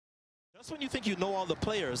Just when you think you know all the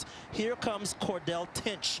players, here comes Cordell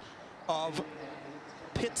Tinch of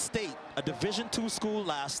Pitt State, a Division II school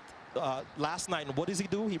last night. And what does he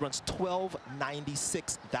do? He runs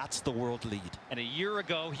 12.96. That's the world lead. And a year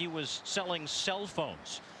ago, he was selling cell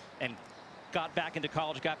phones and got back into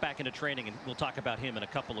college, got back into training, and we'll talk about him in a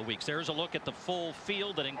couple of weeks. There's a look at the full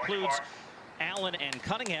field that includes Allen and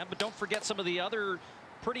Cunningham, but don't forget some of the other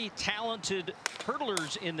pretty talented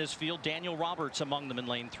hurdlers in this field. Daniel Roberts among them in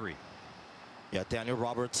lane 3. Yeah, Daniel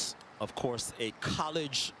Roberts, of course, a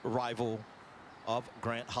college rival of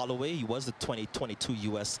Grant Holloway. He was the 2022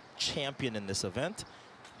 U.S. champion in this event.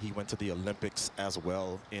 He went to the Olympics as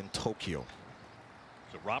well in Tokyo.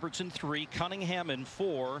 So Roberts in 3, Cunningham in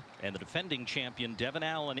 4, and the defending champion Devon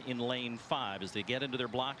Allen in lane 5 as they get into their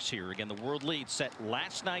blocks here. Again, the world lead set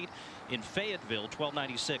last night in Fayetteville,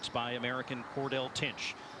 12.96 by American Cordell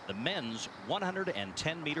Tinch. The men's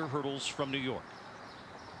 110-meter hurdles from New York.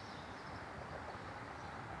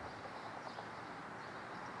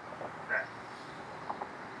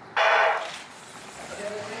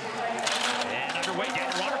 And underway,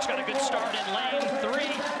 Daniel Roberts got a good start in lane 3.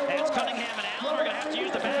 As Cunningham and Allen are going to have to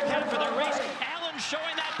use the back half for their race. Allen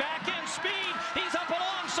showing that back end speed. He's up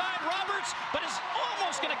alongside Roberts, but is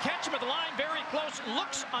almost going to catch him at the line. Very close.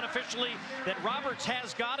 Looks unofficially that Roberts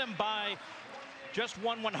has got him by just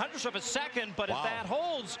 1/100th of a second, but if that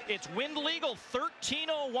holds, it's wind legal.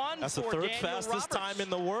 13:01. That's the third fastest time in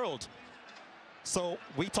the world. So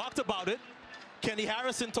we talked about it. Kenny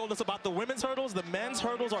Harrison told us about the women's hurdles. The men's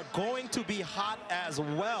hurdles are going to be hot as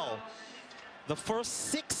well. The first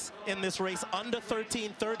 6 in this race under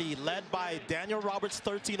 13:30, led by Daniel Roberts,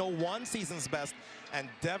 13:01 season's best, and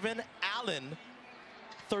Devon Allen,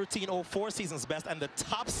 13:04 season's best, and the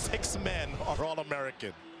top 6 men are all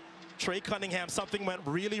American. Trey Cunningham, something went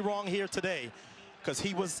really wrong here today because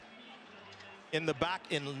he was in the back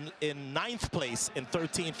in 9th place in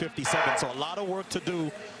 13:57. So a lot of work to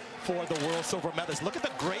do for the world silver medalist. Look at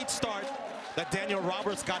the great start that Daniel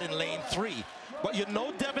Roberts got in lane 3. But you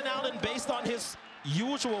know Devon Allen, based on his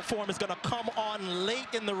usual form, is going to come on late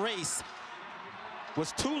in the race.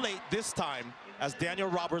 Was too late this time as Daniel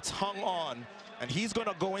Roberts hung on. And he's going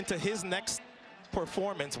to go into his next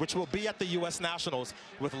performance, which will be at the U.S. Nationals,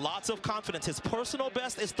 with lots of confidence. His personal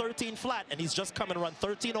best is 13 flat, and he's just come and run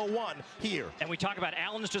 13:01 here. And we talk about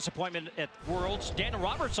Allen's disappointment at Worlds. Daniel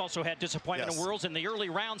Roberts also had disappointment in Worlds in the early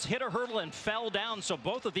rounds, hit a hurdle and fell down. So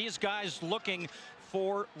both of these guys looking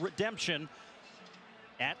for redemption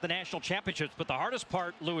at the national championships. But the hardest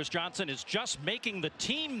part, Lewis Johnson, is just making the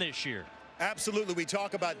team this year. Absolutely. We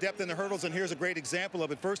talk about depth in the hurdles, and here's a great example of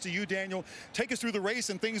it. First to you, Daniel. Take us through the race,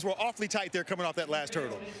 and things were awfully tight there coming off that last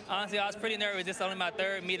hurdle. Honestly, I was pretty nervous. This is only my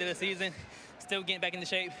 3rd meet of the season. Still getting back into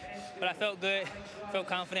shape, but I felt good, felt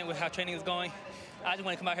confident with how training is going. I just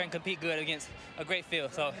want to come out here and compete good against a great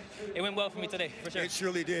field. So it went well for me today, for sure. It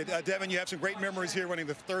surely did. Devon, you have some great memories here, running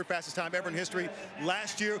the 3rd fastest time ever in history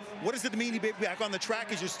last year. What does it mean to be back on the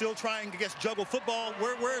track as you're still trying to juggle football?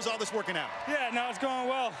 Where is all this working out? Yeah, no, it's going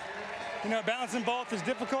well. You know, balancing both is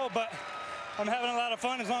difficult, but I'm having a lot of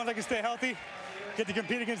fun as long as I can stay healthy, get to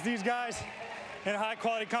compete against these guys in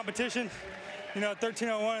high-quality competition. You know,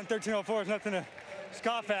 13:01 and 13:04 is nothing to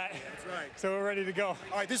scoff at. That's right. So we're ready to go.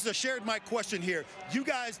 All right, this is a shared mic question here. You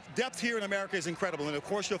guys, depth here in America is incredible, and of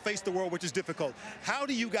course you'll face the world, which is difficult. How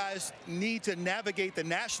do you guys need to navigate the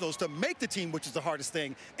nationals to make the team, which is the hardest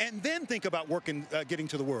thing, and then think about working, getting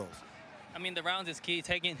to the world? I mean, the rounds is key,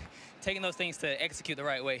 taking those things to execute the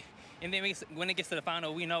right way. And then when it gets to the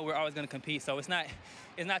final, we know we're always going to compete. So it's not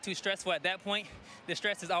too stressful at that point. The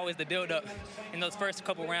stress is always the build-up in those first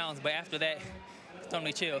couple rounds. But after that, it's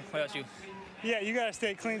totally chill. What about you? Yeah, you got to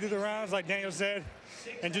stay clean through the rounds, like Daniel said,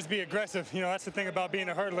 and just be aggressive. You know, that's the thing about being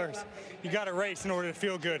a hurdler. You got to race in order to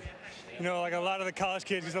feel good. You know, like a lot of the college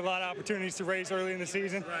kids, there's a lot of opportunities to race early in the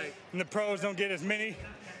season. Right. And the pros don't get as many.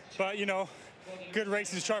 But, you know, good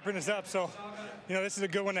races sharpen us up. So, you know, this is a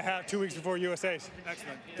good one to have 2 weeks before USA's.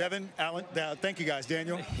 Excellent. Devon, Allen, thank you guys.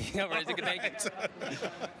 Daniel.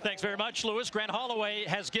 Thanks very much, Lewis. Grant Holloway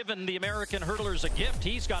has given the American hurdlers a gift.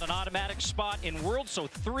 He's got an automatic spot in Worlds, so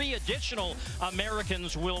 3 additional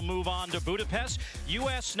Americans will move on to Budapest.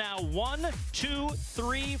 U.S. now 1, 2,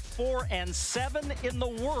 3, 4, and 7 in the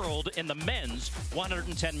world in the men's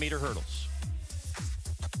 110-meter hurdles.